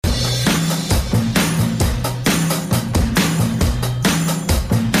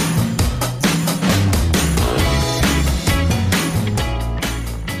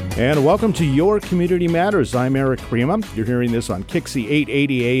And welcome to Your Community Matters. I'm Eric Crema. You're hearing this on Kixie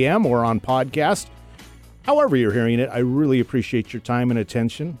 880 AM or on podcast. However you're hearing it, I really appreciate your time and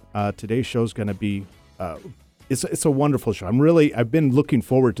attention. Today's show is going to be, it's a wonderful show. I've been looking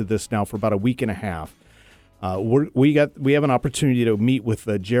forward to this now for about a week and a half. We have an opportunity to meet with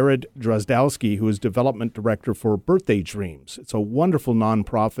Jarod Drozdowski, who is Development Director for Birthday Dreams. It's a wonderful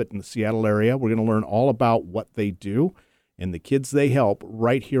nonprofit in the Seattle area. We're going to learn all about what they do and the kids they help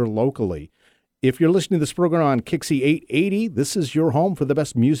right here locally. If you're listening to this program on Kixie 880, this is your home for the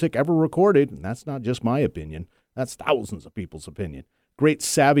best music ever recorded, and that's not just my opinion. That's thousands of people's opinion. Great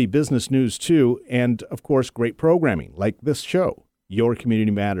savvy business news, too, and, of course, great programming like this show, Your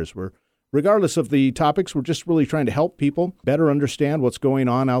Community Matters, where regardless of the topics, we're just really trying to help people better understand what's going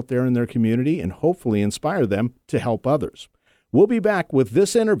on out there in their community and hopefully inspire them to help others. We'll be back with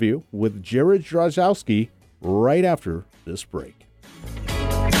this interview with Jarod Drozdowski right after this break.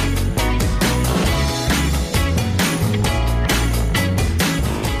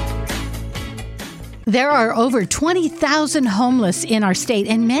 There are over 20,000 homeless in our state,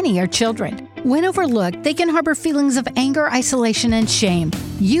 and many are children. When overlooked, they can harbor feelings of anger, isolation, and shame.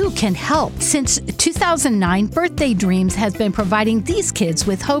 You can help. Since 2009, Birthday Dreams has been providing these kids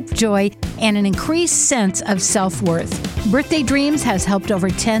with hope, joy, and an increased sense of self-worth. Birthday Dreams has helped over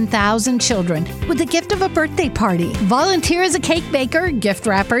 10,000 children with the gift of a birthday party. Volunteer as a cake baker, gift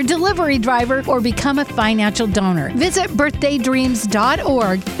wrapper, delivery driver, or become a financial donor. Visit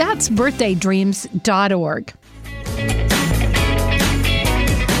birthdaydreams.org. That's birthdaydreams.org.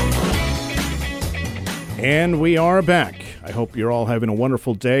 And we are back. I hope you're all having a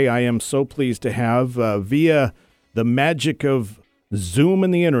wonderful day. I am so pleased to have, via the magic of Zoom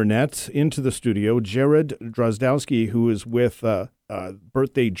and the internet, into the studio, Jarod Drozdowski, who is with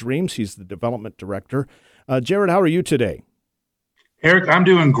Birthday Dreams. He's the development director. Jarod, how are you today? Eric, I'm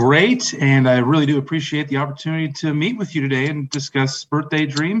doing great, and I really do appreciate the opportunity to meet with you today and discuss Birthday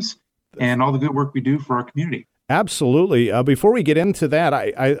Dreams and all the good work we do for our community. Absolutely. Before we get into that,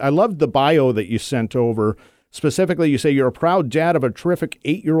 I loved the bio that you sent over. Specifically, you say you're a proud dad of a terrific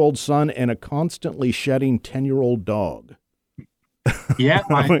 8-year-old son and a constantly shedding 10-year-old dog. Yeah.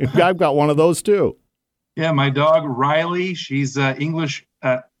 I've got one of those too. Yeah, my dog, Riley, she's English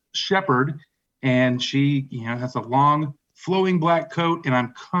Shepherd, and she has a long, flowing black coat, and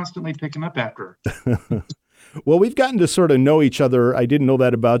I'm constantly picking up after her. Well, we've gotten to sort of know each other. I didn't know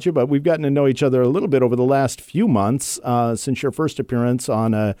that about you, but we've gotten to know each other a little bit over the last few months since your first appearance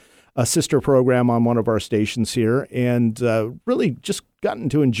on a sister program on one of our stations here, and really just gotten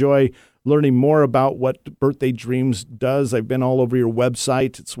to enjoy learning more about what Birthday Dreams does. I've been all over your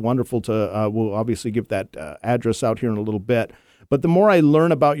website. It's wonderful to, we'll obviously give that address out here in a little bit. But the more I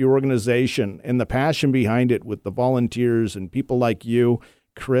learn about your organization and the passion behind it with the volunteers and people like you,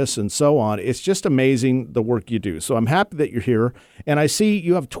 Chris, and so on, it's just amazing the work you do. So I'm happy that you're here. And I see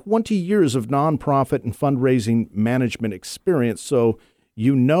you have 20 years of nonprofit and fundraising management experience. So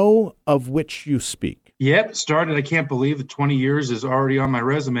you know of which you speak. Yep, started, I can't believe the 20 years is already on my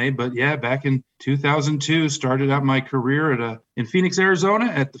resume, but yeah, back in 2002, started out my career in Phoenix, Arizona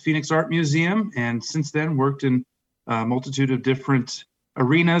at the Phoenix Art Museum, and since then worked in a multitude of different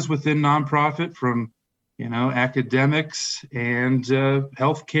arenas within nonprofit, from academics and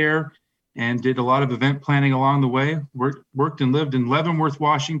healthcare, and did a lot of event planning along the way. Worked and lived in Leavenworth,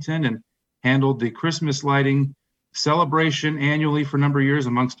 Washington, and handled the Christmas lighting celebration annually for a number of years,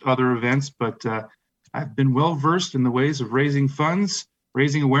 amongst other events. But I've been well versed in the ways of raising funds,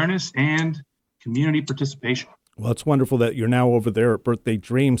 raising awareness, and community participation. Well, it's wonderful that you're now over there at Birthday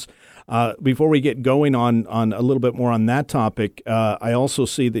Dreams. Before we get going on a little bit more on that topic, I also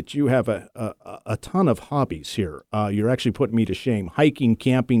see that you have a ton of hobbies here. You're actually putting me to shame. Hiking,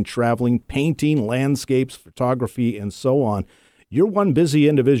 camping, traveling, painting, landscapes, photography, and so on. You're one busy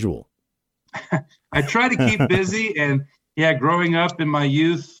individual. I try to keep busy, and growing up in my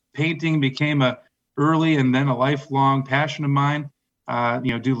youth, painting became a early and then a lifelong passion of mine.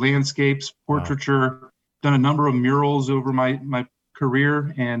 Do landscapes, portraiture. Wow. Done a number of murals over my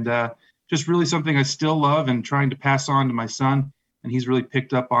career, and just really something I still love and trying to pass on to my son. And he's really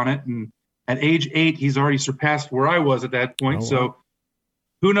picked up on it. And at age 8, he's already surpassed where I was at that point. Oh, wow. So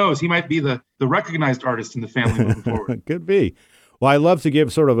who knows? He might be the recognized artist in the family moving forward. Could be. Well, I love to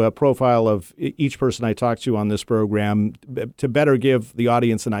give sort of a profile of each person I talk to on this program to better give the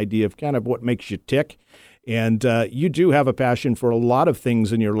audience an idea of kind of what makes you tick. And you do have a passion for a lot of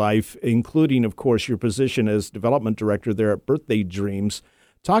things in your life, including, of course, your position as development director there at Birthday Dreams.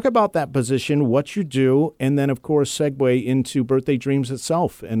 Talk about that position, what you do, and then, of course, segue into Birthday Dreams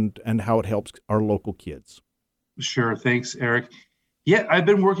itself and how it helps our local kids. Sure. Thanks, Eric. Yeah, I've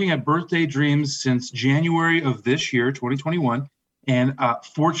been working at Birthday Dreams since January of this year, 2021, and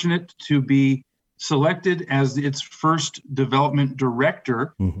fortunate to be selected as its first development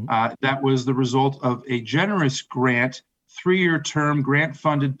director. That was the result of a generous grant, 3-year term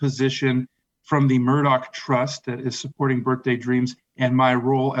grant-funded position from the Murdoch Trust that is supporting Birthday Dreams and my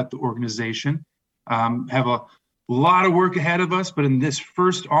role at the organization. Have a lot of work ahead of us, but in this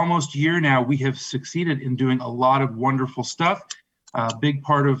first almost year now, we have succeeded in doing a lot of wonderful stuff. A big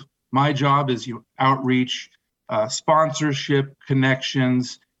part of my job is outreach, sponsorship,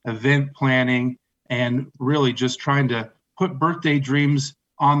 connections, event planning, and really just trying to put Birthday Dreams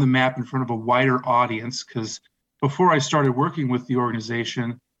on the map in front of a wider audience. Because before I started working with the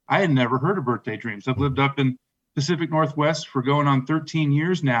organization, I had never heard of Birthday Dreams. I've lived up in Pacific Northwest for going on 13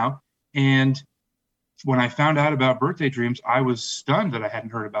 years now. And when I found out about Birthday Dreams, I was stunned that I hadn't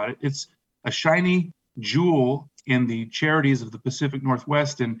heard about it. It's a shiny jewel in the charities of the Pacific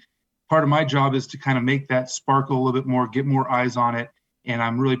Northwest. And part of my job is to kind of make that sparkle a little bit more, get more eyes on it. And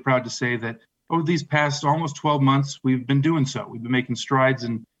I'm really proud to say that over these past almost 12 months, we've been doing so. We've been making strides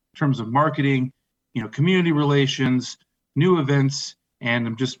in terms of marketing, community relations, new events. And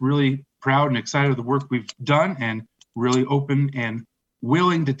I'm just really proud and excited of the work we've done and really open and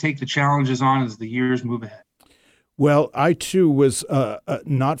willing to take the challenges on as the years move ahead. Well, I too was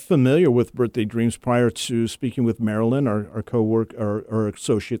not familiar with Birthday Dreams prior to speaking with Marilyn, our co-worker, our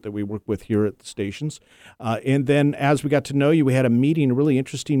associate that we work with here at the stations. And then as we got to know you, we had a really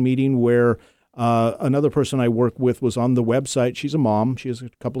interesting meeting where another person I work with was on the website. She's a mom. She has a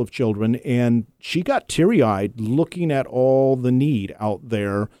couple of children, and she got teary-eyed looking at all the need out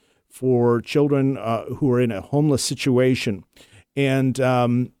there for children who are in a homeless situation. And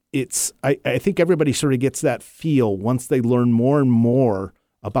I think everybody sort of gets that feel once they learn more and more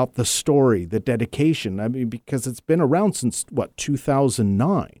about the story, the dedication. I mean, because it's been around since,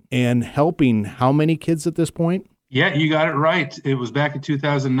 2009, and helping how many kids at this point? Yeah, you got it right. It was back in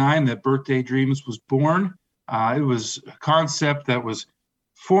 2009 that Birthday Dreams was born. It was a concept that was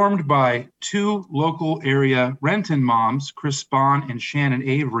formed by 2 local area Renton moms, Chris Spahn and Shannon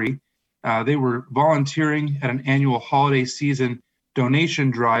Avery. They were volunteering at an annual holiday season donation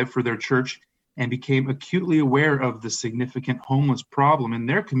drive for their church and became acutely aware of the significant homeless problem in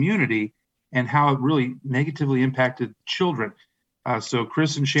their community and how it really negatively impacted children. So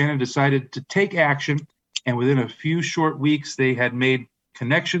Chris and Shannon decided to take action, and within a few short weeks, they had made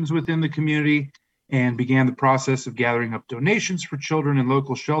connections within the community and began the process of gathering up donations for children in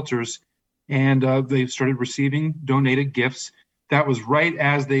local shelters. And they started receiving donated gifts. That was right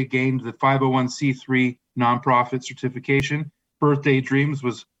as they gained the 501c3 nonprofit certification. Birthday Dreams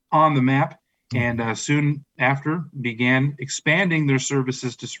was on the map, and soon after began expanding their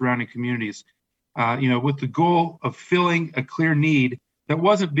services to surrounding communities, with the goal of filling a clear need that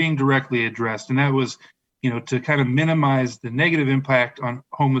wasn't being directly addressed. And that was, to kind of minimize the negative impact on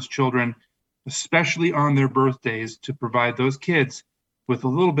homeless children, especially on their birthdays, to provide those kids with a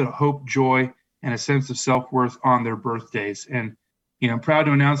little bit of hope, joy, and a sense of self-worth on their birthdays. And, I'm proud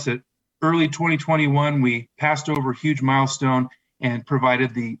to announce that early 2021, we passed over a huge milestone and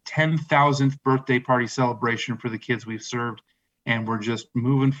provided the 10,000th birthday party celebration for the kids we've served. And we're just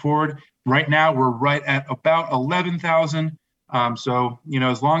moving forward. Right now, we're right at about 11,000. So,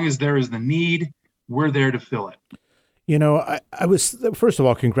 as long as there is the need, we're there to fill it. I was, first of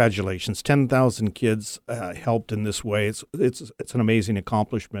all, congratulations. 10,000 kids helped in this way. It's an amazing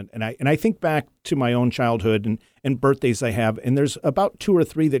accomplishment. And I think back to my own childhood and birthdays I have, and there's about 2 or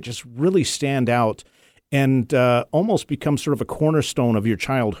 3 that just really stand out and almost become sort of a cornerstone of your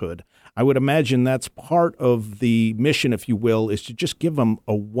childhood. I would imagine that's part of the mission, if you will, is to just give them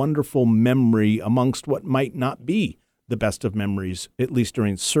a wonderful memory amongst what might not be the best of memories, at least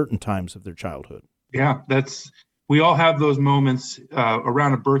during certain times of their childhood. Yeah, we all have those moments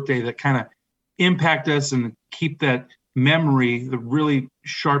around a birthday that kind of impact us and keep that memory really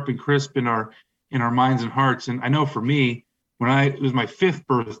sharp and crisp in our minds and hearts. And I know for me, it was my 5th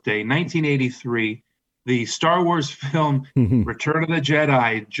birthday, 1983, the Star Wars film Return of the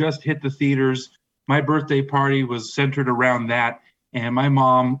Jedi just hit the theaters. My birthday party was centered around that. And my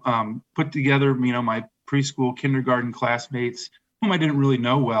mom put together, my preschool, kindergarten classmates, whom I didn't really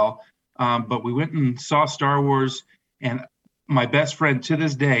know well. But we went and saw Star Wars, and my best friend to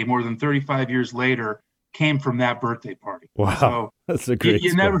this day, more than 35 years later, came from that birthday party. Wow, so that's a great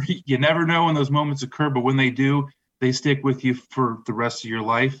you never know when those moments occur, but when they do, they stick with you for the rest of your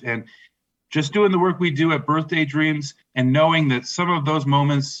life. And just doing the work we do at Birthday Dreams and knowing that some of those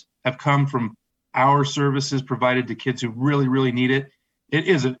moments have come from our services provided to kids who really, really need it, it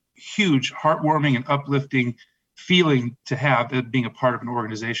is a huge, heartwarming and uplifting feeling to have being a part of an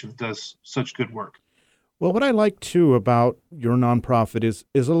organization that does such good work. Well, what I like too about your nonprofit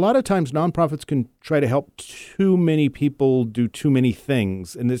is a lot of times nonprofits can try to help too many people do too many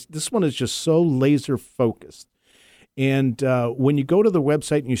things, and this one is just so laser focused. And when you go to the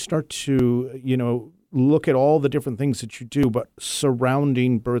website and you start to look at all the different things that you do, but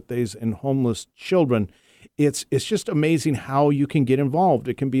surrounding birthdays and homeless children, it's just amazing how you can get involved.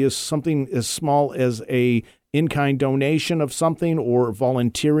 It can be something as small as a in-kind donation of something, or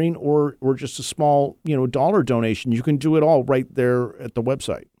volunteering, or just a small, dollar donation. You can do it all right there at the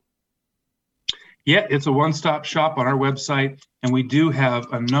website. Yeah, it's a one-stop shop on our website, and we do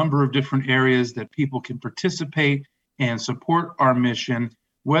have a number of different areas that people can participate and support our mission,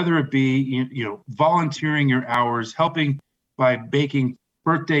 whether it be volunteering your hours, helping by baking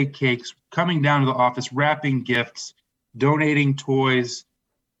birthday cakes, coming down to the office, wrapping gifts, donating toys.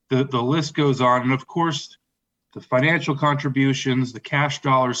 The list goes on, and of course, the financial contributions, the cash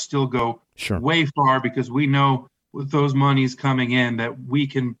dollars still go way far, because we know with those monies coming in that we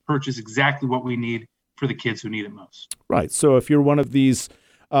can purchase exactly what we need for the kids who need it most. Right. So if you're one of these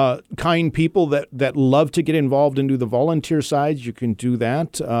kind people that love to get involved and do the volunteer side, you can do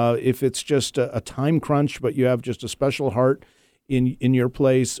that. If it's just a time crunch, but you have just a special heart in your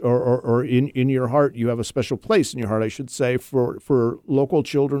place, or in your heart, you have a special place in your heart, I should say, for local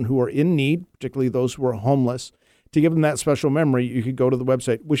children who are in need, particularly those who are homeless, to give them that special memory, you could go to the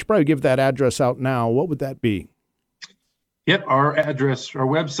website. We should probably give that address out now. What would that be? Yep, our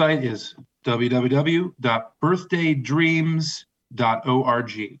website is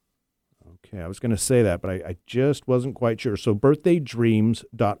www.birthdaydreams.org. Okay, I was going to say that, but I just wasn't quite sure. So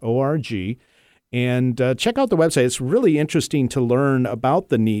birthdaydreams.org. And check out the website. It's really interesting to learn about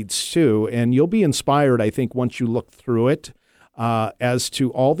the needs, too. And you'll be inspired, I think, once you look through it, as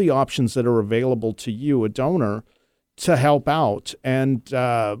to all the options that are available to you, a donor, to help out. And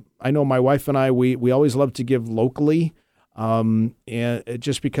I know my wife and I, we always love to give locally, and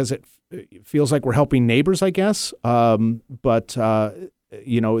just because it feels like we're helping neighbors, I guess. But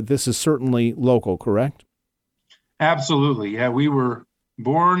this is certainly local, correct? Absolutely. Yeah, we were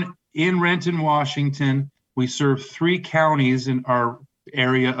born in Renton, Washington. We serve 3 counties in our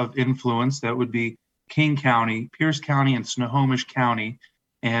area of influence. That would be King County, Pierce County, and Snohomish County.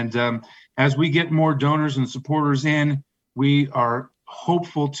 And as we get more donors and supporters in, we are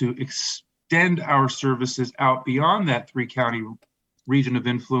hopeful to extend our services out beyond that 3-county region of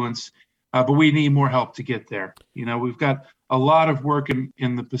influence. But we need more help to get there. We've got a lot of work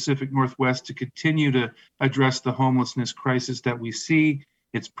in the Pacific Northwest to continue to address the homelessness crisis that we see.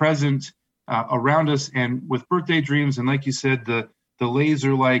 It's present around us, and with Birthday Dreams, and like you said, the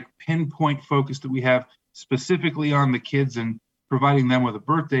laser-like pinpoint focus that we have specifically on the kids and providing them with a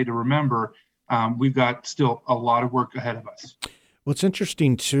birthday to remember, we've got still a lot of work ahead of us. Well, it's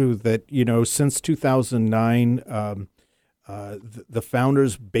interesting, too, that, since 2009, the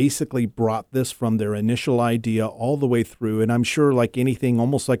founders basically brought this from their initial idea all the way through. And I'm sure, like anything,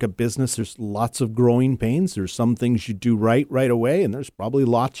 almost like a business, there's lots of growing pains. There's some things you do right away, and there's probably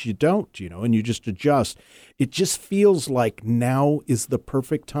lots you don't, and you just adjust. It just feels like now is the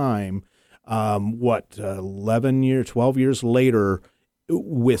perfect time. 11 years, 12 years later,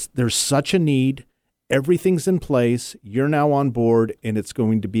 there's such a need. Everything's in place. You're now on board, and it's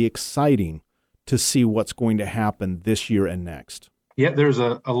going to be exciting to see what's going to happen this year and next. Yeah, there's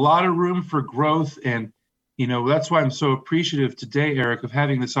a lot of room for growth. And, that's why I'm so appreciative today, Eric, of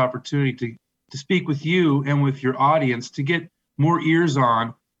having this opportunity to speak with you and with your audience to get more ears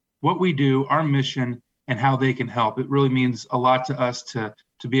on what we do, our mission, and how they can help. It really means a lot to us to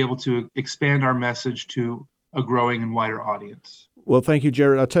be able to expand our message to a growing and wider audience. Well, thank you,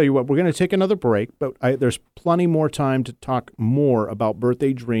 Jarod. I'll tell you what, we're going to take another break, but there's plenty more time to talk more about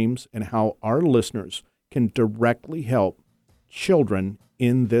Birthday Dreams and how our listeners can directly help children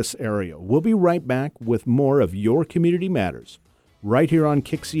in this area. We'll be right back with more of Your Community Matters right here on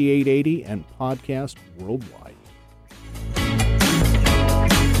KIXI 880 and podcast worldwide.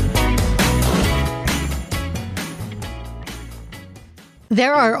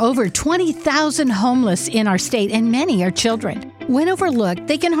 There are over 20,000 homeless in our state, and many are children. When overlooked,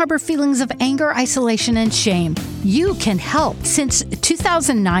 they can harbor feelings of anger, isolation, and shame. You can help. Since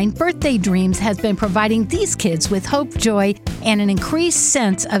 2009, Birthday Dreams has been providing these kids with hope, joy, and an increased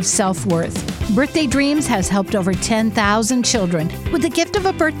sense of self-worth. Birthday Dreams has helped over 10,000 children with the gift of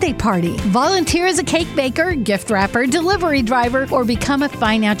a birthday party. Volunteer as a cake baker, gift wrapper, delivery driver, or become a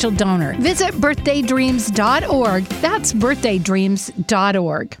financial donor. Visit birthdaydreams.org. That's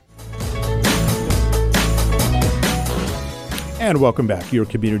birthdaydreams.org. And welcome back. Your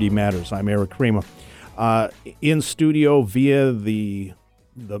Community Matters. I'm Eric Crema. in studio via the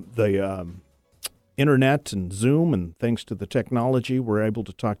internet and Zoom, and thanks to the technology, we're able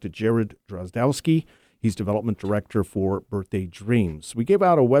to talk to Jarod Drozdowski. He's development director for Birthday Dreams. We gave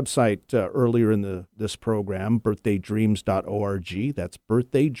out a website earlier in this program, birthdaydreams.org. That's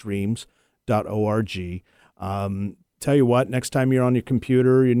birthdaydreams.org. Tell you what, next time you're on your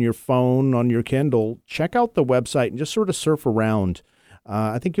computer, in your phone, on your Kindle, check out the website and just sort of surf around.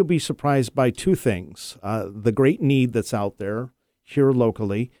 I think you'll be surprised by two things: the great need that's out there here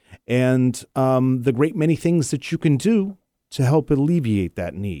locally, and the great many things that you can do to help alleviate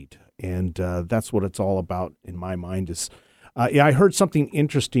that need. And that's what it's all about in my mind. I heard something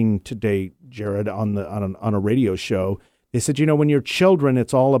interesting today, Jarod, on a radio show. They said, when you're children,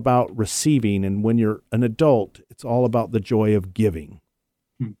 it's all about receiving, and when you're an adult, it's all about the joy of giving.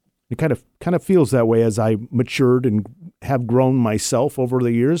 It kind of feels that way as I matured and have grown myself over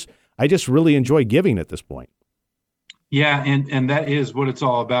the years. I just really enjoy giving at this point. Yeah, and that is what it's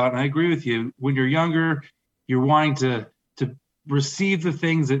all about. And I agree with you. When you're younger, you're wanting to receive the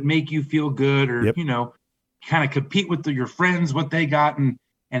things that make you feel good, or Yep. kind of compete with your friends, what they got, and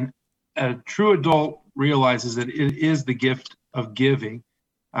a true adult realizes that it is the gift of giving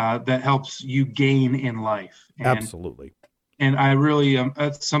that helps you gain in life. Absolutely. And I really,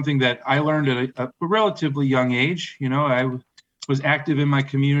 that's something that I learned at a relatively young age. I was active in my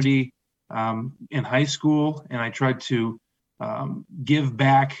community in high school, and I tried to give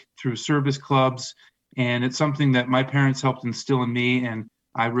back through service clubs. And it's something that my parents helped instill in me. And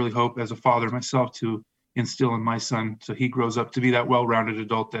I really hope as a father myself to instill in my son, so he grows up to be that well-rounded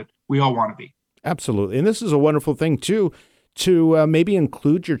adult that we all want to be. Absolutely. And this is a wonderful thing, too, to maybe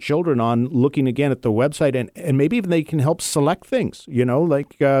include your children on looking again at the website, and maybe even they can help select things,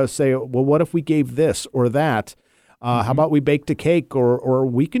 like say, well, what if we gave this or that? How about we baked a cake, or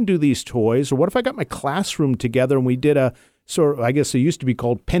we can do these toys? Or what if I got my classroom together and we did a sort of, I guess it used to be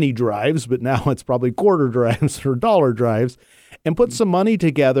called penny drives, but now it's probably quarter drives or dollar drives, and put some money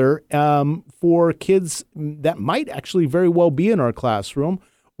together for kids that might actually very well be in our classroom,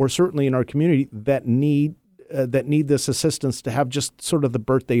 or certainly in our community, that need this assistance to have just sort of the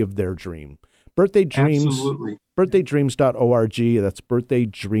birthday of their dream. Birthday Dreams. Absolutely. Birthdaydreams.org. That's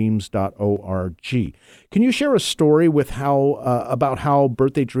birthdaydreams.org. Can you share a story with about how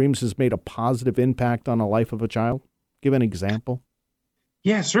Birthday Dreams has made a positive impact on the life of a child? Give an example.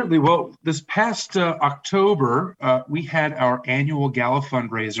 Yeah, certainly. Well, this past October, we had our annual gala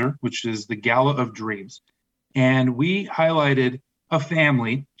fundraiser, which is the Gala of Dreams. And we highlighted a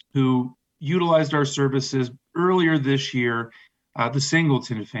family who utilized our services earlier this year, the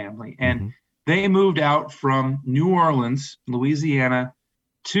Singleton family. And they moved out from New Orleans, Louisiana,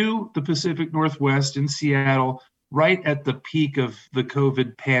 to the Pacific Northwest in Seattle, right at the peak of the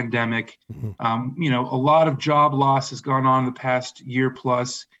COVID pandemic. A lot of job loss has gone on the past year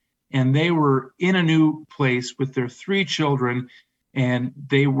plus, and they were in a new place with their 3 children, and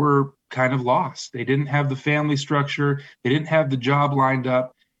they were kind of lost. They didn't have the family structure. They didn't have the job lined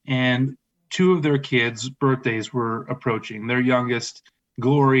up, and 2 of their kids' birthdays were approaching. Their youngest,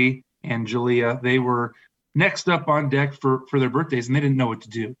 Glory and Jalea, they were next up on deck for their birthdays, and they didn't know what to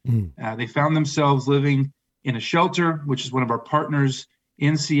do. They found themselves living in a shelter, which is one of our partners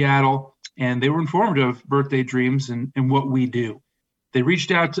in Seattle, and they were informed of Birthday Dreams and what we do. They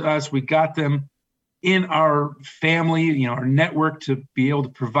reached out to us. We got them in our family, our network, to be able to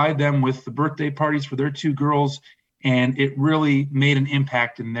provide them with the birthday parties for their 2 girls, and it really made an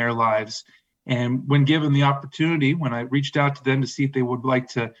impact in their lives. And when given the opportunity, when I reached out to them to see if they would like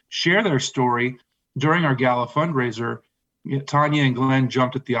to share their story during our gala fundraiser, Tanya and Glenn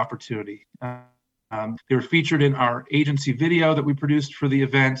jumped at the opportunity. They were featured in our agency video that we produced for the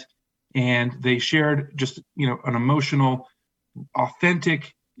event, and they shared just, an emotional,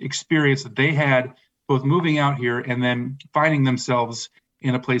 authentic experience that they had both moving out here and then finding themselves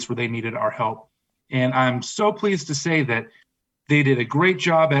in a place where they needed our help. And I'm so pleased to say that they did a great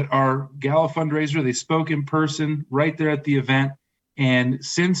job at our gala fundraiser. They spoke in person right there at the event. And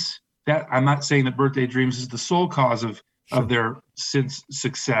since that, I'm not saying that Birthday Dreams is the sole cause of their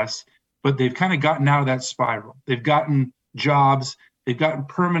success, but they've kind of gotten out of that spiral. They've gotten jobs, they've gotten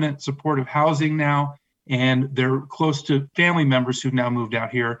permanent supportive housing now, and they're close to family members who've now moved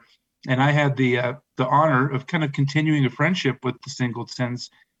out here. And I had the honor of kind of continuing a friendship with the Singletons.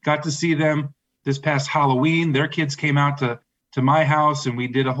 Got to see them this past Halloween. Their kids came out to my house, and we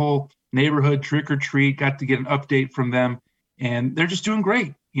did a whole neighborhood trick or treat, got to get an update from them, and they're just doing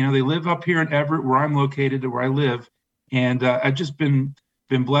great. They live up here in Everett, where I'm located, where I live. And I've just been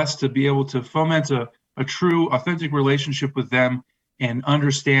blessed to be able to foment a true, authentic relationship with them. and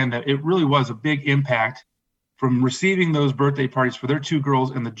understand that it really was a big impact from receiving those birthday parties for their two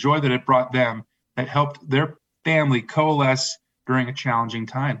girls and the joy that it brought them that helped their family coalesce during a challenging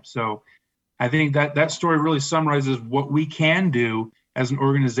time. So I think that story really summarizes what we can do as an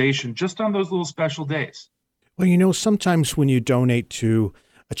organization just on those little special days. Well, sometimes when you donate to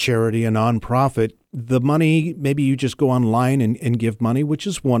a charity, a nonprofit, the money, maybe you just go online and give money, which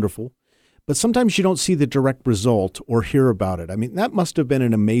is wonderful. But sometimes you don't see the direct result or hear about it. I mean, that must have been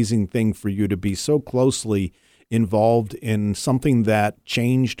an amazing thing for you to be so closely involved in something that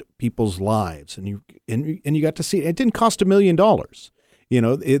changed people's lives, and you got to see it. It didn't cost $1 million.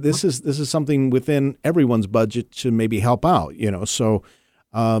 This is something within everyone's budget to maybe help out. So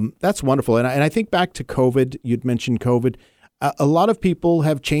that's wonderful. And I think back to COVID. You'd mentioned COVID. A lot of people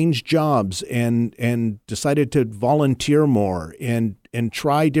have changed jobs and decided to volunteer more and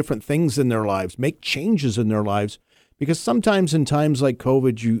try different things in their lives, make changes in their lives, because sometimes in times like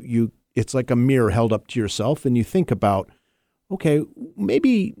COVID, it's like a mirror held up to yourself, and you think about, okay,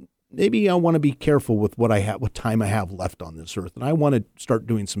 maybe I want to be careful with what time I have left on this earth, and I want to start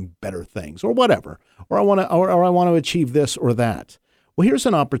doing some better things, or whatever, or I want to achieve this or that. Well, here's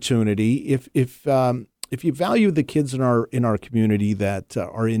an opportunity. If you value the kids in our community that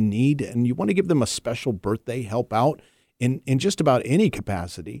are in need, and you want to give them a special birthday, help out in just about any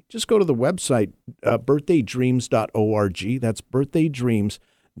capacity, just go to the website, birthaydreams.org. That's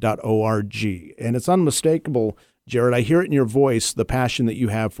birthaydreams.org. And it's unmistakable, Jarod. I hear it in your voice, the passion that you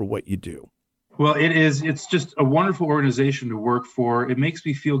have for what you do. Well, it's just a wonderful organization to work for. It makes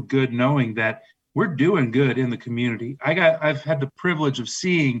me feel good knowing that we're doing good in the community. I've had the privilege of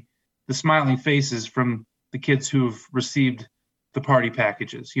seeing the smiling faces from the kids who've received the party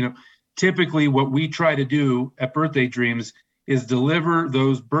packages. Typically what we try to do at Birthday Dreams is deliver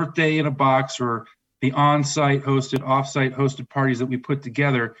those birthday in a box or the on-site hosted, off-site hosted parties that we put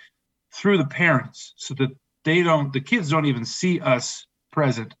together through the parents, so that the kids don't even see us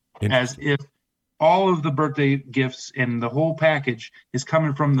present, as if all of the birthday gifts and the whole package is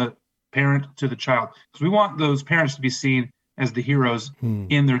coming from the parent to the child. Because we want those parents to be seen as the heroes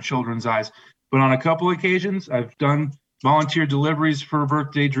in their children's eyes. But on a couple occasions, I've done volunteer deliveries for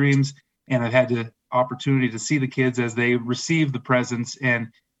Birthday Dreams, and I've had the opportunity to see the kids as they receive the presents, and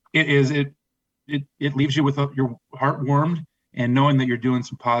it leaves you with your heart warmed and knowing that you're doing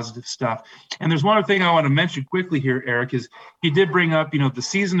some positive stuff. And there's one other thing I want to mention quickly here, Eric, is you did bring up, the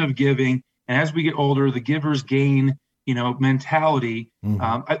season of giving, and as we get older, the givers gain, mentality.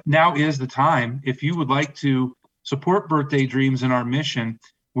 Now is the time. If you would like to support Birthday Dreams and our mission,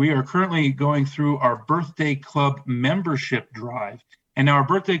 we are currently going through our Birthday Club membership drive. And now our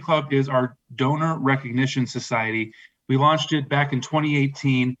Birthday Club is our donor recognition society. We launched it back in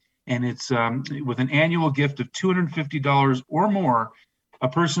 2018, and it's with an annual gift of $250 or more, a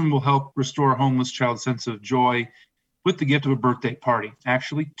person will help restore a homeless child's sense of joy with the gift of a birthday party.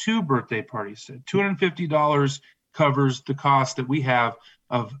 Actually, 2 birthday parties. $250 covers the cost that we have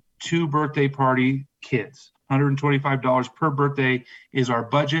of 2 birthday party kids. $125 per birthday is our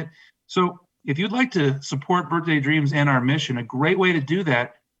budget. So if you'd like to support Birthday Dreams and our mission, a great way to do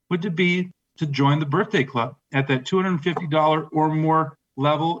that would be to join the Birthday Club at that $250 or more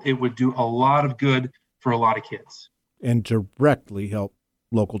level. It would do a lot of good for a lot of kids. And directly help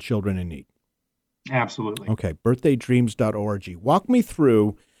local children in need. Absolutely. Okay, birthaydreams.org. Walk me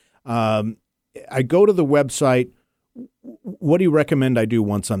through. I go to the website. What do you recommend I do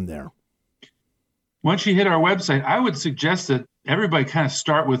once I'm there? Once you hit our website, I would suggest that everybody kind of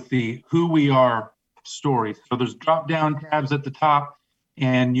start with the who we are story. So there's drop-down tabs at the top,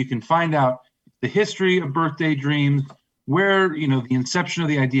 and you can find out the history of Birthday Dreams, where the inception of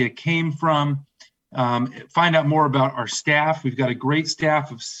the idea came from. Find out more about our staff. We've got a great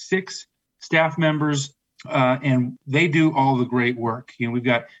staff of 6 staff members, and they do all the great work. We've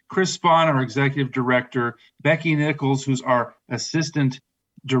got Chris Spahn, our executive director, Becky Nichols, who's our assistant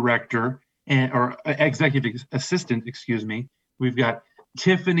director, or executive assistant, excuse me. We've got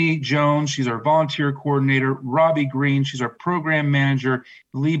Tiffany Jones, she's our volunteer coordinator, Robbie Green, she's our program manager,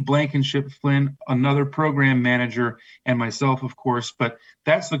 Lee Blankenship Flynn, another program manager, and myself, of course. But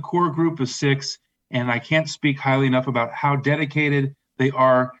that's the core group of 6, and I can't speak highly enough about how dedicated they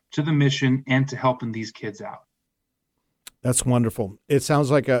are to the mission and to helping these kids out. That's wonderful. It sounds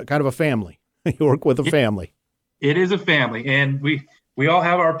like a kind of a family. You work with a family. It is a family, and we all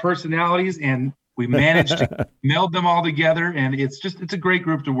have our personalities, and we managed to meld them all together, and it's a great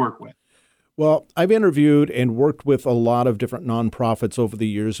group to work with. Well, I've interviewed and worked with a lot of different nonprofits over the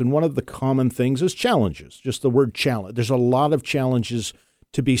years, and one of the common things is challenges, just the word challenge. There's a lot of challenges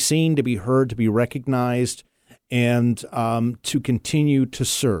to be seen, to be heard, to be recognized, and to continue to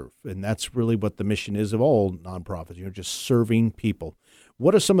serve. And that's really what the mission is of all nonprofits, just serving people.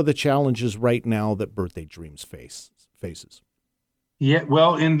 What are some of the challenges right now that Birthday Dreams faces? Yeah,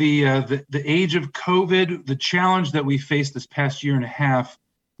 well, in the age of COVID, the challenge that we faced this past year and a half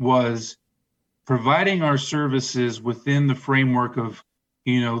was providing our services within the framework of,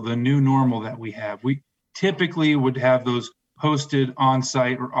 the new normal that we have. We typically would have those hosted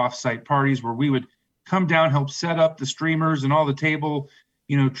on-site or off-site parties where we would come down, help set up the streamers and all the table,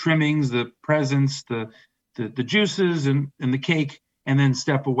 trimmings, the presents, the juices and the cake, and then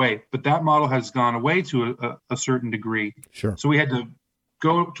step away. But that model has gone away to a certain degree. Sure. So we had to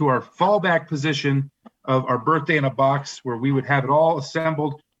go to our fallback position of our birthday in a box where we would have it all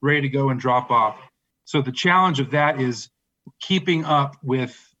assembled, ready to go and drop off. So the challenge of that is keeping up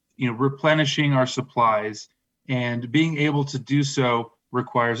with, replenishing our supplies, and being able to do so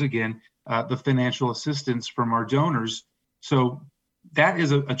requires, again, the financial assistance from our donors. So that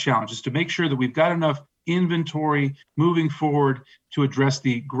is a challenge, is to make sure that we've got enough inventory moving forward to address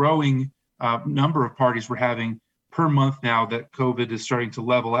the growing number of parties we're having per month now that COVID is starting to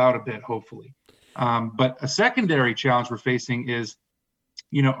level out a bit, hopefully. But a secondary challenge we're facing is,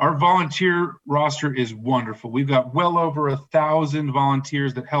 our volunteer roster is wonderful. We've got well over 1,000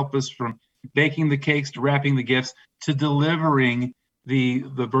 volunteers that help us from baking the cakes to wrapping the gifts to delivering the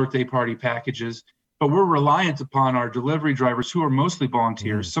birthday party packages. But we're reliant upon our delivery drivers, who are mostly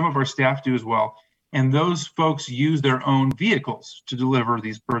volunteers. Some of our staff do as well. And those folks use their own vehicles to deliver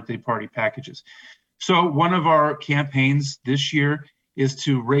these birthday party packages. So one of our campaigns this year is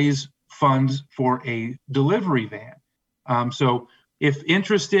to raise funds for a delivery van. So if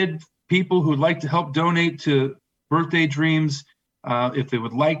interested people who'd like to help donate to Birthday Dreams, if they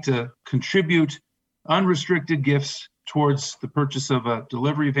would like to contribute unrestricted gifts towards the purchase of a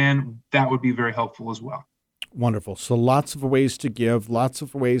delivery van, that would be very helpful as well. Wonderful. So lots of ways to give, lots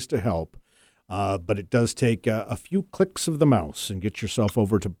of ways to help. But it does take a few clicks of the mouse, and get yourself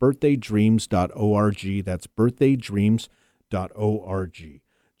over to birthdaydreams.org. That's birthdaydreams.org.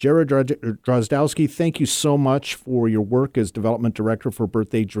 Jarod Drozdowski, thank you so much for your work as Development Director for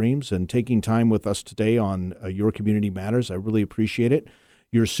Birthday Dreams and taking time with us today on Your Community Matters. I really appreciate it.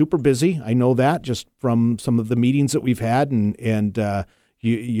 You're super busy. I know that just from some of the meetings that we've had, and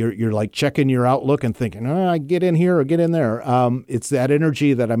you're like checking your Outlook and thinking, I get in here or get in there. It's that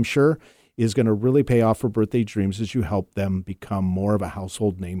energy that I'm sure is going to really pay off for Birthday Dreams as you help them become more of a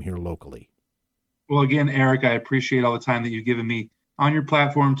household name here locally. Well, again, Eric, I appreciate all the time that you've given me on your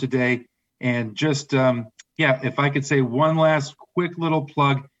platform today. And just, if I could say one last quick little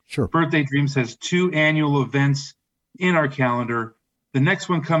plug. Sure. Birthday Dreams has 2 annual events in our calendar. The next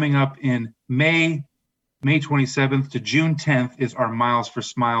one coming up in May 27th to June 10th is our Miles for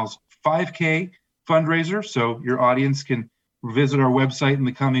Smiles 5K fundraiser. So your audience can visit our website in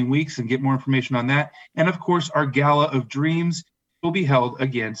the coming weeks and get more information on that. And of course, our Gala of Dreams will be held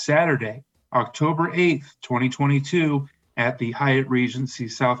again Saturday, October 8th, 2022 at the Hyatt Regency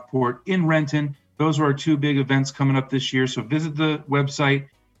Southport in Renton. Those are our 2 big events coming up this year. So visit the website,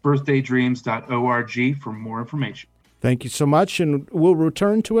 birthdaydreams.org, for more information. Thank you so much, and we'll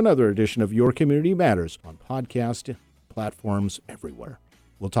return to another edition of Your Community Matters on podcast platforms everywhere.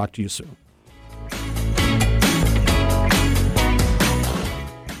 We'll talk to you soon.